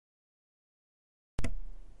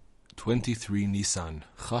23 Nissan,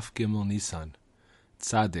 Chaf Gimel Nissan,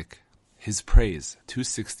 Tzaddik, his praise,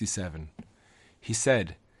 267. He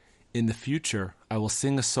said, "In the future I will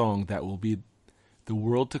sing a song that will be the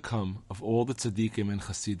world to come of all the tzaddikim and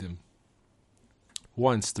chassidim."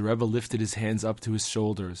 Once the Rebbe lifted his hands up to his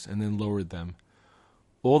shoulders and then lowered them.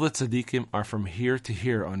 "All the tzaddikim are from here to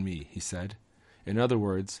here on me," he said. In other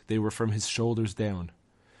words, they were from his shoulders down.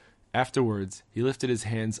 Afterwards, he lifted his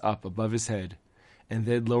hands up above his head, and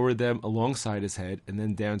then lowered them alongside his head and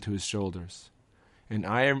then down to his shoulders. "And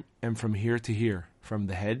I am from here to here, from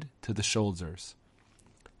the head to the shoulders."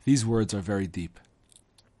 These words are very deep.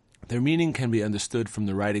 Their meaning can be understood from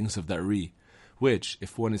the writings of the Ari, which,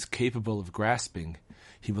 if one is capable of grasping,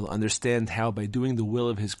 he will understand how by doing the will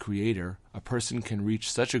of his Creator, a person can reach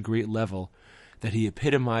such a great level that he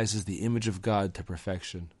epitomizes the image of God to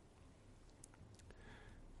perfection.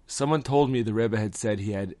 Someone told me the Rebbe had said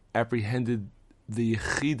he had apprehended the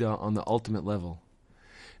Yechida on the ultimate level.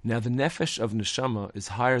 Now the Nefesh of Neshama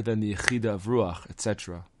is higher than the Yechida of Ruach,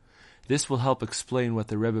 etc. This will help explain what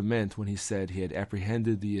the Rebbe meant when he said he had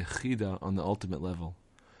apprehended the Yechida on the ultimate level.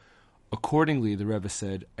 Accordingly, the Rebbe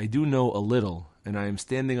said, "I do know a little, and I am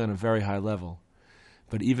standing on a very high level.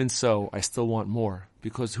 But even so, I still want more,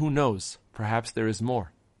 because who knows, perhaps there is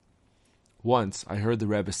more." Once I heard the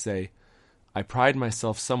Rebbe say, "I pride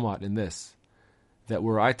myself somewhat in this, that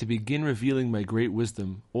were I to begin revealing my great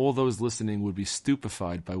wisdom, all those listening would be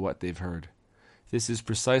stupefied by what they've heard. This is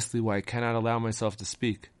precisely why I cannot allow myself to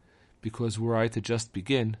speak, because were I to just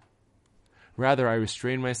begin, rather I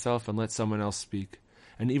restrain myself and let someone else speak,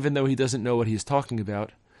 and even though he doesn't know what he is talking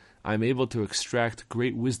about, I am able to extract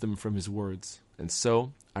great wisdom from his words, and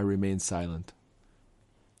so I remain silent."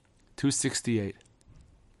 268.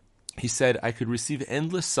 He said, "I could receive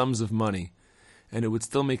endless sums of money, and it would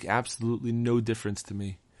still make absolutely no difference to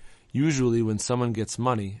me. Usually when someone gets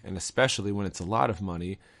money, and especially when it's a lot of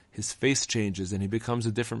money, his face changes and he becomes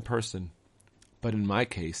a different person. But in my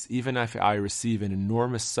case, even if I receive an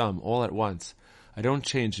enormous sum all at once, I don't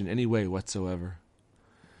change in any way whatsoever."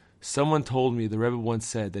 Someone told me the Rebbe once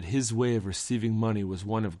said that his way of receiving money was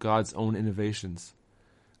one of God's own innovations.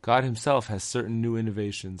 God himself has certain new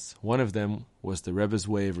innovations. One of them was the Rebbe's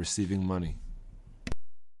way of receiving money.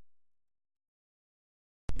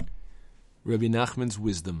 Rabbi Nachman's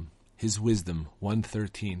wisdom, his wisdom,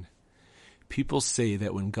 113. People say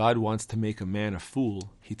that when God wants to make a man a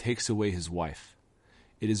fool, he takes away his wife.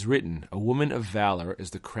 It is written, "A woman of valor is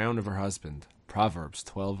the crown of her husband." Proverbs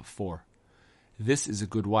 12:4. This is a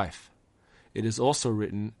good wife. It is also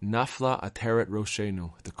written, "Nafla ateret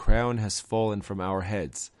roshenu," the crown has fallen from our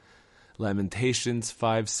heads. Lamentations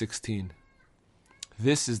 5:16.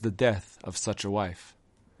 This is the death of such a wife.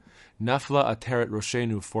 Nafla ateret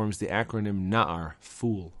roshenu forms the acronym Na'ar,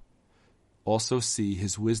 fool. Also see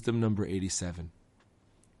his wisdom number 87.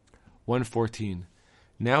 114.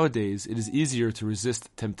 Nowadays it is easier to resist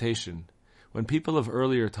temptation. When people of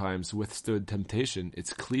earlier times withstood temptation,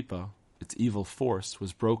 its klipa, its evil force,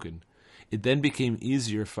 was broken. It then became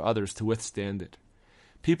easier for others to withstand it.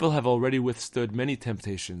 People have already withstood many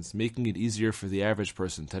temptations, making it easier for the average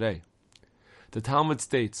person today. The Talmud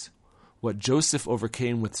states, "What Joseph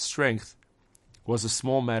overcame with strength was a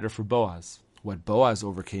small matter for Boaz. What Boaz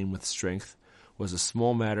overcame with strength was a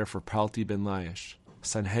small matter for Palti ben Laish."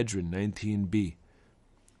 Sanhedrin 19b.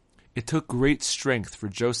 It took great strength for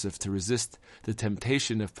Joseph to resist the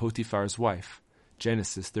temptation of Potiphar's wife.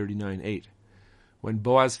 Genesis 39:8. When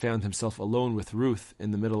Boaz found himself alone with Ruth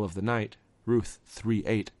in the middle of the night, Ruth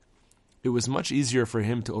 3:8, it was much easier for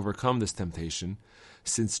him to overcome this temptation,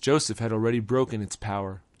 since Joseph had already broken its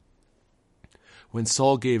power. When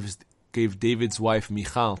Saul gave David's wife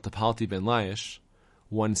Michal to Palti ben Laish,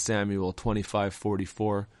 1 Samuel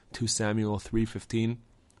 25:44, 2 Samuel 3:15,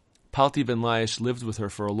 Palti ben Laish lived with her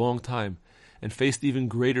for a long time and faced even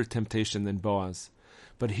greater temptation than Boaz.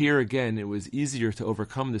 But here again it was easier to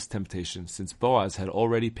overcome this temptation since Boaz had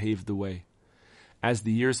already paved the way. As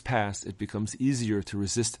the years pass, it becomes easier to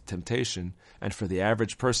resist temptation and for the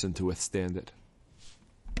average person to withstand it.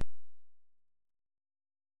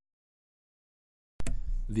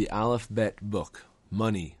 The Aleph Bet Book,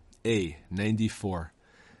 Money, A, 94.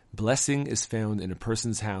 Blessing is found in a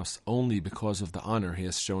person's house only because of the honor he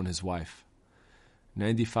has shown his wife.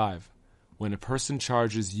 95. When a person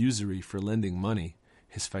charges usury for lending money,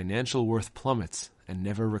 his financial worth plummets and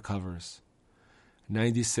never recovers.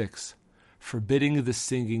 96. Forbidding the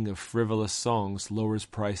singing of frivolous songs lowers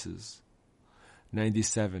prices.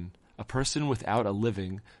 97. A person without a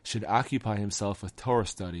living should occupy himself with Torah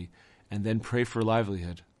study and then pray for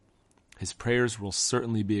livelihood. His prayers will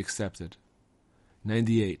certainly be accepted.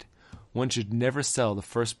 98. One should never sell the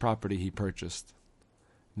first property he purchased.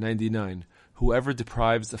 99. Whoever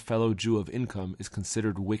deprives a fellow Jew of income is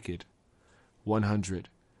considered wicked. 100.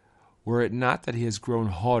 Were it not that he has grown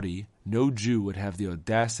haughty, no Jew would have the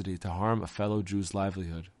audacity to harm a fellow Jew's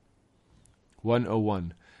livelihood.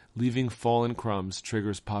 101. Leaving fallen crumbs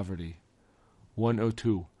triggers poverty.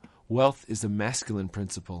 102. Wealth is a masculine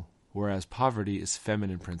principle, whereas poverty is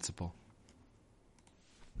feminine principle.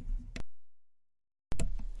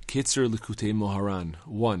 Kitzur Likutei Moharan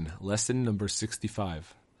 1. Lesson number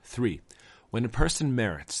 65. 3. When a person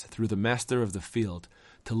merits, through the master of the field,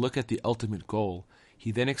 to look at the ultimate goal,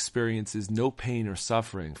 he then experiences no pain or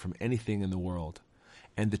suffering from anything in the world.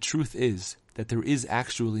 And the truth is that there is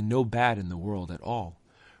actually no bad in the world at all.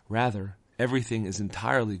 Rather, everything is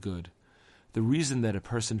entirely good. The reason that a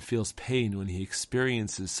person feels pain when he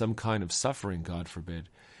experiences some kind of suffering, God forbid,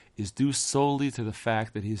 is due solely to the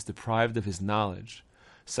fact that he is deprived of his knowledge,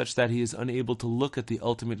 such that he is unable to look at the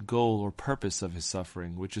ultimate goal or purpose of his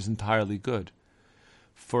suffering, which is entirely good.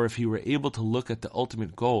 For if he were able to look at the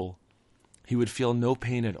ultimate goal, he would feel no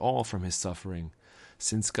pain at all from his suffering,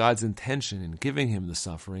 since God's intention in giving him the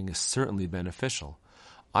suffering is certainly beneficial,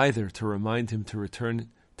 either to remind him to return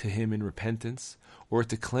to him in repentance, or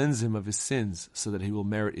to cleanse him of his sins so that he will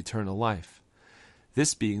merit eternal life.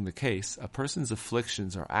 This being the case, a person's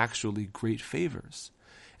afflictions are actually great favors,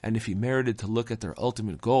 and if he merited to look at their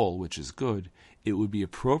ultimate goal, which is good, it would be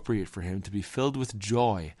appropriate for him to be filled with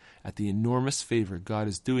joy at the enormous favor God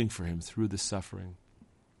is doing for him through this suffering.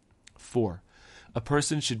 4. A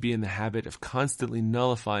person should be in the habit of constantly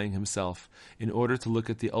nullifying himself in order to look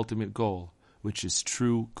at the ultimate goal, which is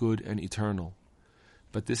true, good, and eternal.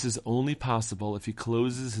 But this is only possible if he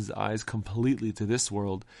closes his eyes completely to this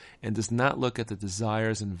world and does not look at the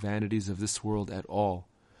desires and vanities of this world at all.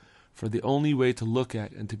 For the only way to look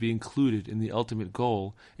at and to be included in the ultimate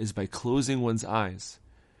goal is by closing one's eyes,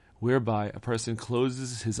 whereby a person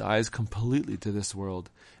closes his eyes completely to this world,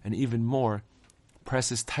 and even more,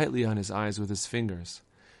 presses tightly on his eyes with his fingers.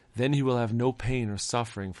 Then he will have no pain or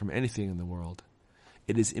suffering from anything in the world.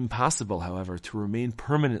 It is impossible, however, to remain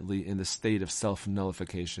permanently in the state of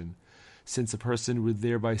self-nullification, since a person would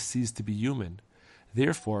thereby cease to be human.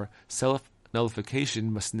 Therefore,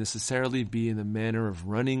 self-nullification must necessarily be in the manner of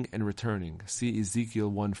running and returning. See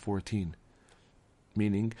Ezekiel 1:14,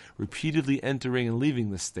 meaning repeatedly entering and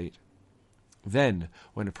leaving this state. Then,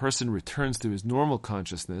 when a person returns to his normal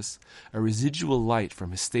consciousness, a residual light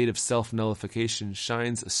from his state of self-nullification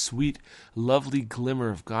shines a sweet, lovely glimmer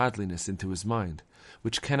of godliness into his mind,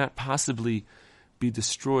 which cannot possibly be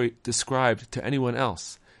described to anyone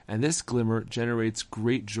else, and this glimmer generates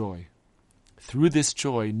great joy. Through this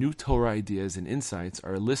joy, new Torah ideas and insights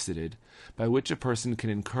are elicited, by which a person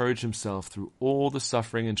can encourage himself through all the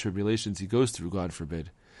suffering and tribulations he goes through, God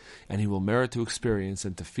forbid, and he will merit to experience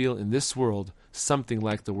and to feel in this world something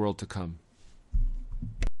like the world to come.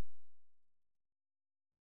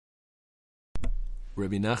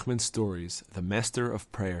 Rabbi Nachman's Stories, the Master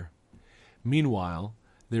of Prayer. Meanwhile,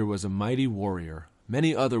 there was a mighty warrior.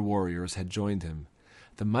 Many other warriors had joined him.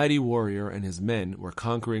 The mighty warrior and his men were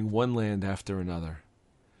conquering one land after another.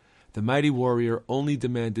 The mighty warrior only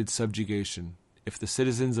demanded subjugation. If the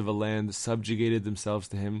citizens of a land subjugated themselves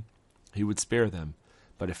to him, he would spare them,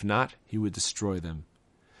 but if not, he would destroy them.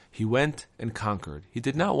 He went and conquered. He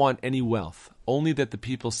did not want any wealth, only that the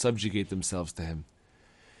people subjugate themselves to him.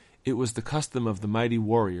 It was the custom of the mighty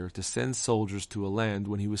warrior to send soldiers to a land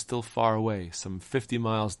when he was still far away, some 50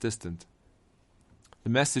 miles distant.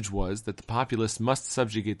 The message was that the populace must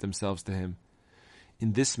subjugate themselves to him.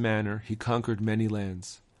 In this manner he conquered many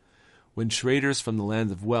lands. When traders from the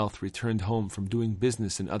land of wealth returned home from doing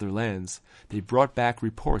business in other lands, they brought back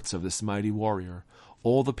reports of this mighty warrior.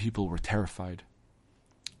 All the people were terrified.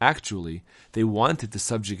 Actually, they wanted to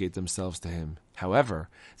subjugate themselves to him. However,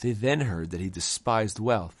 they then heard that he despised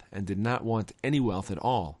wealth and did not want any wealth at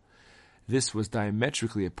all. This was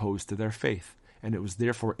diametrically opposed to their faith, and it was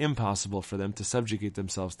therefore impossible for them to subjugate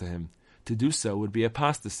themselves to him. To do so would be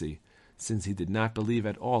apostasy, since he did not believe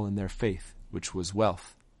at all in their faith, which was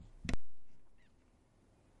wealth.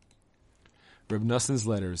 Reb Noson's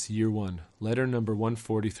Letters, Year 1, Letter number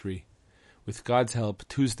 143. With God's help,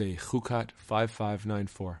 Tuesday, Chukat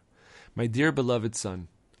 5594. My dear beloved son,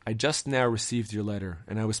 I just now received your letter,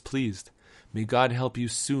 and I was pleased. May God help you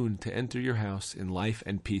soon to enter your house in life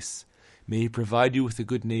and peace. May he provide you with a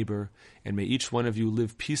good neighbor, and may each one of you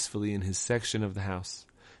live peacefully in his section of the house.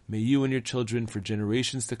 May you and your children for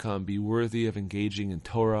generations to come be worthy of engaging in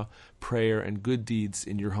Torah, prayer, and good deeds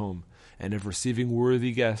in your home, and of receiving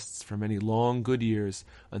worthy guests for many long good years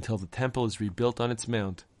until the temple is rebuilt on its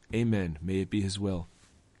mount. Amen. May it be his will.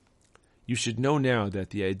 You should know now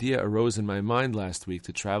that the idea arose in my mind last week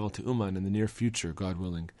to travel to Uman in the near future, God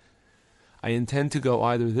willing. I intend to go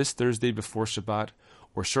either this Thursday before Shabbat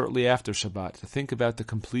or shortly after Shabbat to think about the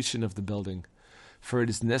completion of the building, for it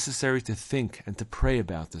is necessary to think and to pray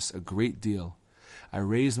about this a great deal. I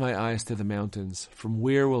raise my eyes to the mountains. From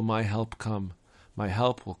where will my help come? My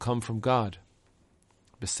help will come from God.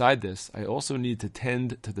 Beside this, I also need to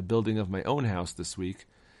tend to the building of my own house this week,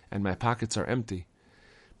 and my pockets are empty.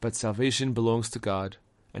 But salvation belongs to God,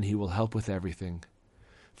 and He will help with everything.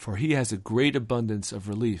 For He has a great abundance of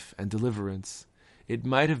relief and deliverance. It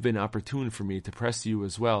might have been opportune for me to press you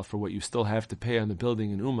as well for what you still have to pay on the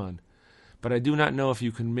building in Uman, but I do not know if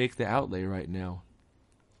you can make the outlay right now.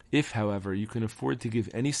 If, however, you can afford to give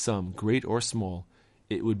any sum, great or small,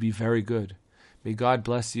 it would be very good. May God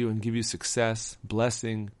bless you and give you success,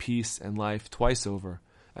 blessing, peace, and life twice over,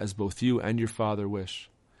 as both you and your Father wish.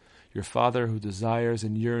 Your Father who desires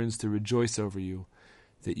and yearns to rejoice over you,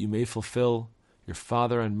 that you may fulfill, your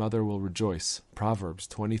father and mother will rejoice. Proverbs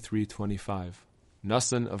 23:25.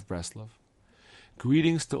 Nissan of Breslov.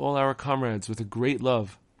 Greetings to all our comrades with a great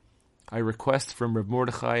love. I request from Reb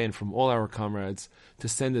Mordechai and from all our comrades to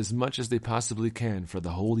send as much as they possibly can for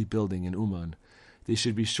the holy building in Uman. They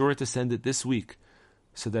should be sure to send it this week,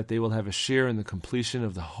 so that they will have a share in the completion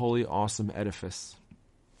of the holy, awesome edifice.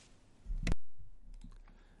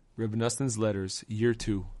 Reb Nassan's Letters, Year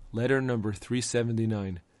 2, Letter number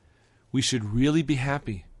 379. We should really be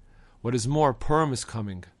happy. What is more, Purim is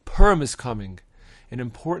coming. Purim is coming. An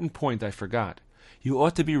important point I forgot. You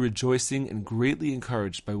ought to be rejoicing and greatly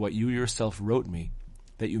encouraged by what you yourself wrote me,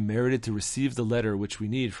 that you merited to receive the letter which we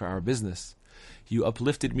need for our business. You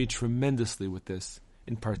uplifted me tremendously with this,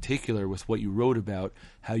 in particular with what you wrote about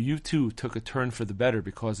how you too took a turn for the better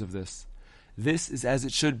because of this. This is as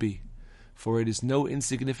it should be, for it is no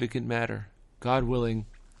insignificant matter. God willing,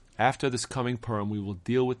 after this coming Purim we will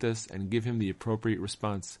deal with this and give him the appropriate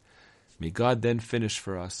response. May God then finish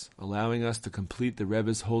for us, allowing us to complete the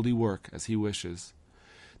Rebbe's holy work as he wishes.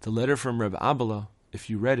 The letter from Reb Abela, if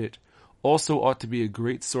you read it, also ought to be a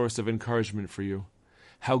great source of encouragement for you.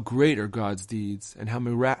 How great are God's deeds, and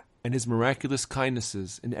and his miraculous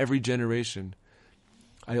kindnesses in every generation.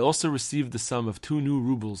 I also received the sum of 2 new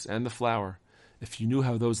rubles and the flour. If you knew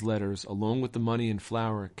how those letters, along with the money and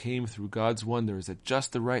flour, came through God's wonders at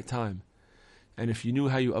just the right time, and if you knew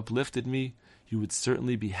how you uplifted me, you would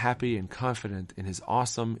certainly be happy and confident in his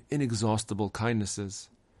awesome, inexhaustible kindnesses.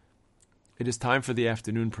 It is time for the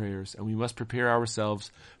afternoon prayers, and we must prepare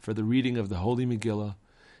ourselves for the reading of the Holy Megillah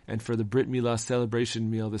and for the Brit Milah celebration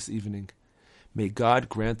meal this evening. May God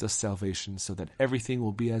grant us salvation so that everything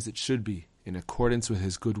will be as it should be, in accordance with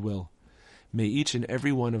his good will. May each and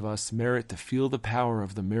every one of us merit to feel the power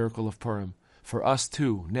of the miracle of Purim, for us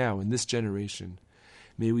too, now in this generation.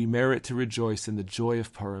 May we merit to rejoice in the joy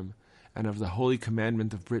of Purim, and of the holy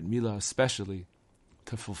commandment of Brit Milah especially,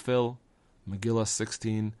 to fulfill Megillah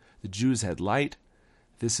 16, the Jews had light,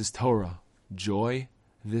 this is Torah, joy,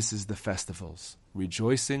 this is the festivals,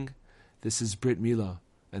 rejoicing, this is Brit Milah,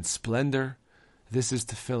 and splendor, this is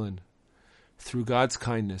Tefillin. Through God's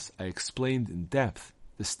kindness, I explained in depth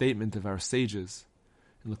the statement of our sages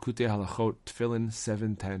in Likutei Halachot, Tefillin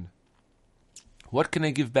 7:10. What can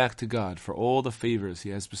I give back to God for all the favors he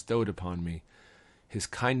has bestowed upon me? His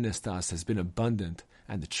kindness to us has been abundant,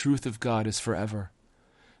 and the truth of God is forever.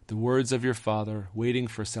 The words of your Father, waiting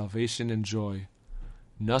for salvation and joy.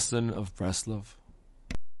 Nissan of Breslov.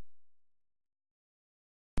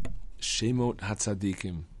 Shemot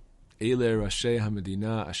HaTzadikim. Eile Rashi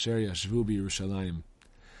HaMedina Asher Yashvu BiYerushalayim.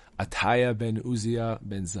 Ataya ben Uzziah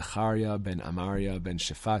ben Zachariah ben Amaria ben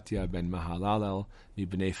Shefatia ben Mahalalel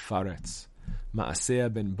mibnei Faretz.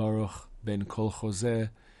 Maaseh ben Baruch ben Kol Chozeh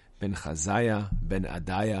ben Chazaya ben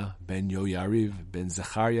Adaya ben Yoyariv ben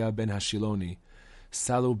Zachariah ben Hashiloni.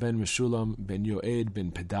 Salu ben Meshulam ben Yoed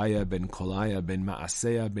ben Pedaya ben Kolaya ben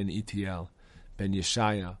Maaseh ben Itiel ben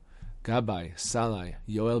Yeshaya. Gabai, Salai,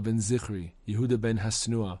 Yoel ben Zichri, Yehuda ben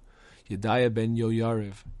Hasnua, Yedaya ben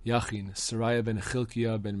Yoyariv, Yachin, Saraya ben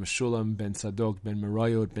Chilkiah ben Meshulam ben Sadok ben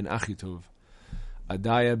Merayot ben Achitov,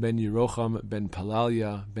 Adaya ben Yerocham ben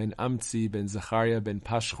Palalia ben Amtzi ben Zachariah ben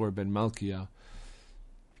Pashchor ben Malkiah,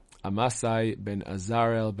 Amasai ben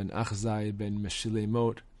Azarel ben Achzai ben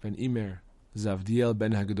Meshilemot ben Imer, Zavdiel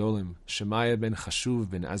ben Hagdolim, Shemaiah ben Chashuv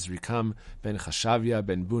ben Azrikam ben Chashavia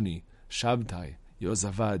ben Buni, Shabtai,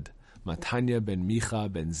 Yozavad, Matanya ben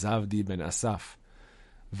Micha ben Zavdi ben Asaf,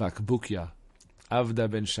 Vakbukya, Avda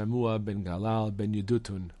ben Shamua ben Galal ben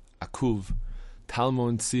Yedutun, Akuv,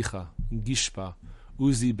 Talmon Tzicha, Gishpa,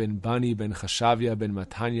 Uzi ben Bani ben Chashavia ben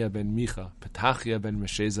Matanya ben Micha, Petachia ben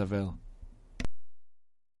Meshe Zavel.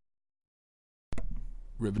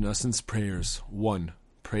 Reb Noson's Prayers 1.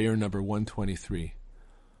 Prayer number 123.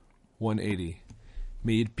 180.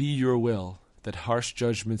 May it be your will that harsh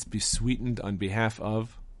judgments be sweetened on behalf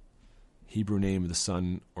of Hebrew name, the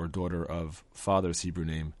son or daughter of father's Hebrew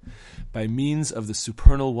name, by means of the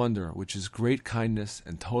supernal wonder, which is great kindness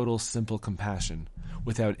and total simple compassion,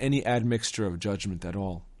 without any admixture of judgment at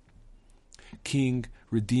all. King,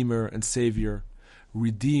 Redeemer, and Savior,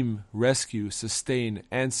 redeem, rescue, sustain,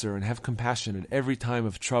 answer, and have compassion at every time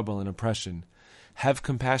of trouble and oppression. Have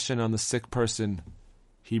compassion on the sick person,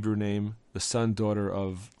 Hebrew name, the son, daughter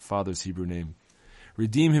of father's Hebrew name.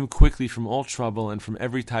 Redeem him quickly from all trouble and from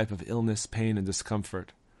every type of illness, pain, and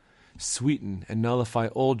discomfort. Sweeten and nullify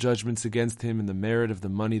all judgments against him in the merit of the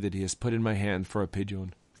money that he has put in my hand for a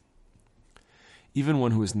pidyon. Even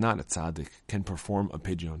one who is not a tzaddik can perform a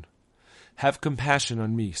pidyon. Have compassion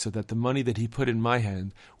on me, so that the money that he put in my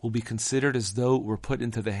hand will be considered as though it were put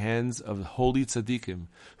into the hands of holy tzaddikim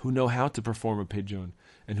who know how to perform a pidyon,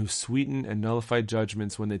 and who sweeten and nullify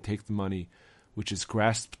judgments when they take the money, which is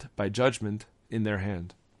grasped by judgment, in their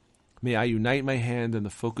hand. May I unite my hand and the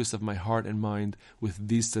focus of my heart and mind with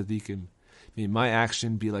these tzaddikim. May my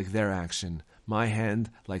action be like their action, my hand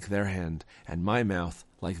like their hand, and my mouth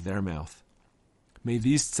like their mouth. May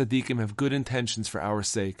these tzaddikim have good intentions for our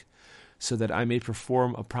sake, so that I may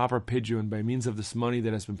perform a proper pidyon by means of this money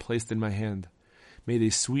that has been placed in my hand. May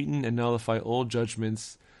they sweeten and nullify all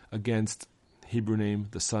judgments against Hebrew name,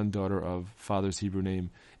 the son, daughter of father's Hebrew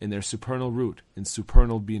name, in their supernal root, in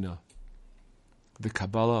supernal bina. The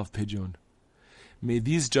Kabbalah of pidyon. May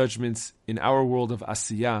these judgments in our world of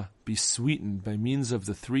Asiyah be sweetened by means of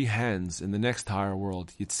the three hands in the next higher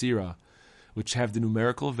world, Yitzira, which have the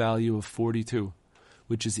numerical value of 42,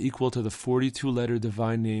 which is equal to the 42-letter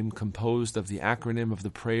divine name composed of the acronym of the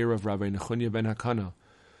prayer of Rabbi Nechunya ben Hakana,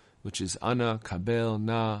 which is Ana, Kabel,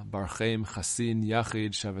 Na, Barchem, Chasin,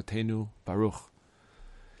 Yachid, Shavatenu, Baruch.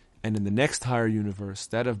 And in the next higher universe,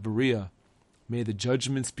 that of Beriah, may the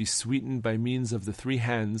judgments be sweetened by means of the three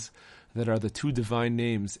hands that are the two divine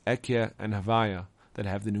names, Ekya and Havaya, that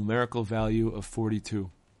have the numerical value of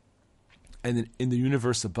 42. And in the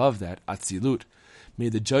universe above that, Atzilut, may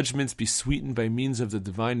the judgments be sweetened by means of the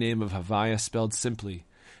divine name of Havaya spelled simply,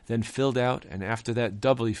 then filled out, and after that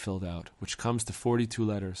doubly filled out, which comes to 42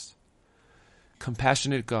 letters.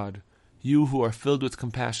 Compassionate God, you who are filled with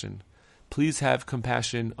compassion, please have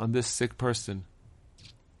compassion on this sick person,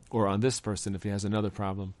 or on this person if he has another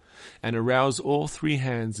problem, and arouse all three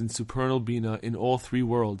hands in supernal bina in all three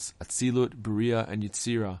worlds, Atzilut, Beriah, and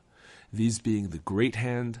Yitzira, these being the great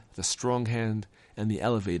hand, the strong hand, and the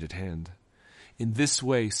elevated hand. In this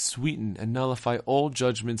way, sweeten and nullify all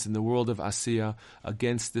judgments in the world of Asiyah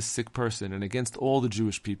against this sick person and against all the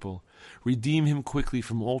Jewish people. Redeem him quickly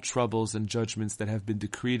from all troubles and judgments that have been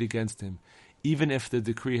decreed against him, even if the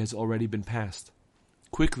decree has already been passed.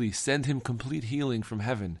 Quickly send him complete healing from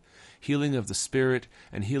heaven, healing of the spirit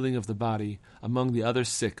and healing of the body, among the other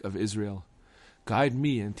sick of Israel. Guide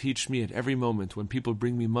me and teach me at every moment when people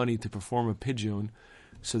bring me money to perform a pidyon,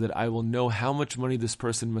 so that I will know how much money this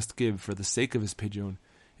person must give for the sake of his pidyon,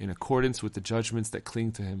 in accordance with the judgments that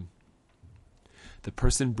cling to him. The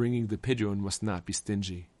person bringing the pidyon must not be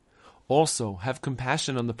stingy. Also, have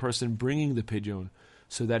compassion on the person bringing the pidyon,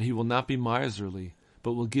 so that he will not be miserly,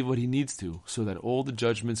 but will give what he needs to, so that all the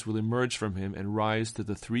judgments will emerge from him and rise to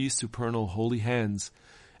the three supernal holy hands,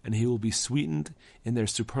 and he will be sweetened in their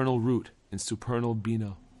supernal root, in supernal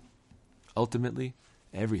bina. Ultimately,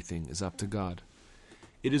 everything is up to God.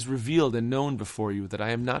 It is revealed and known before you that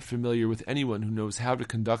I am not familiar with anyone who knows how to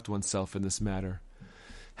conduct oneself in this matter.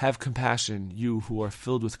 Have compassion, you who are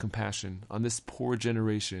filled with compassion, on this poor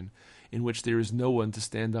generation, in which there is no one to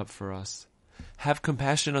stand up for us. Have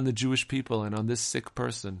compassion on the Jewish people and on this sick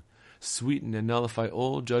person. Sweeten and nullify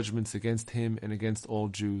all judgments against him and against all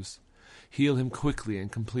Jews. Heal him quickly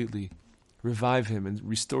and completely. Revive him and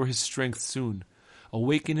restore his strength soon.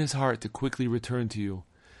 Awaken his heart to quickly return to you.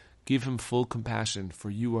 Give him full compassion,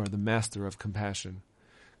 for you are the master of compassion.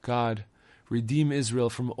 God, redeem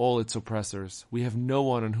Israel from all its oppressors. We have no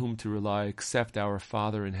one on whom to rely except our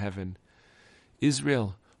Father in heaven.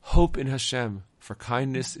 Israel, hope in Hashem, for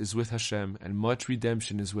kindness is with Hashem, and much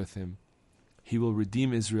redemption is with him. He will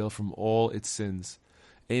redeem Israel from all its sins.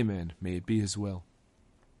 Amen. May it be his will.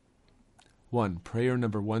 1. Prayer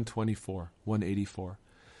number 124, 184.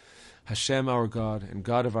 Hashem, our God, and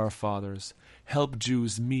God of our fathers, help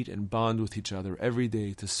Jews meet and bond with each other every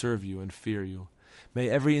day to serve you and fear you. May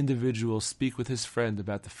every individual speak with his friend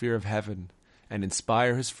about the fear of heaven, and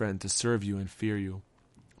inspire his friend to serve you and fear you.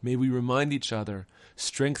 May we remind each other,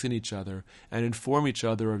 strengthen each other, and inform each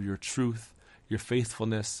other of your truth, your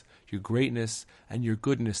faithfulness, your greatness, and your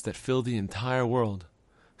goodness that fill the entire world,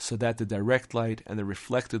 so that the direct light and the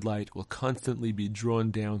reflected light will constantly be drawn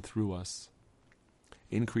down through us,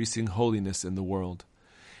 increasing holiness in the world.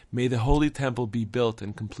 May the holy temple be built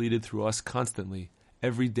and completed through us constantly,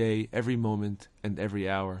 every day, every moment, and every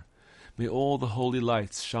hour. May all the holy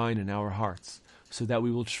lights shine in our hearts, so that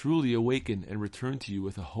we will truly awaken and return to you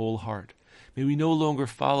with a whole heart. May we no longer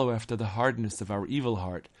follow after the hardness of our evil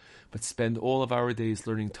heart, but spend all of our days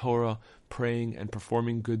learning Torah, praying, and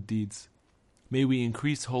performing good deeds. May we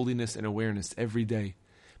increase holiness and awareness every day.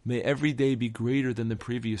 May every day be greater than the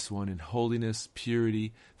previous one in holiness,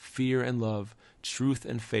 purity, fear and love, truth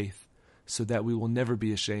and faith, so that we will never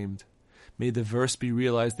be ashamed. May the verse be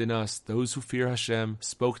realized in us: those who fear Hashem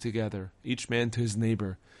spoke together, each man to his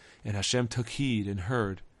neighbor, and Hashem took heed and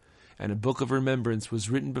heard. And a book of remembrance was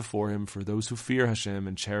written before him for those who fear Hashem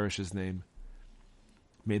and cherish his name.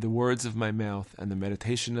 May the words of my mouth and the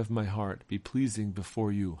meditation of my heart be pleasing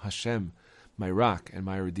before you, Hashem, my rock and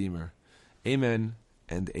my redeemer. Amen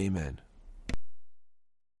and amen.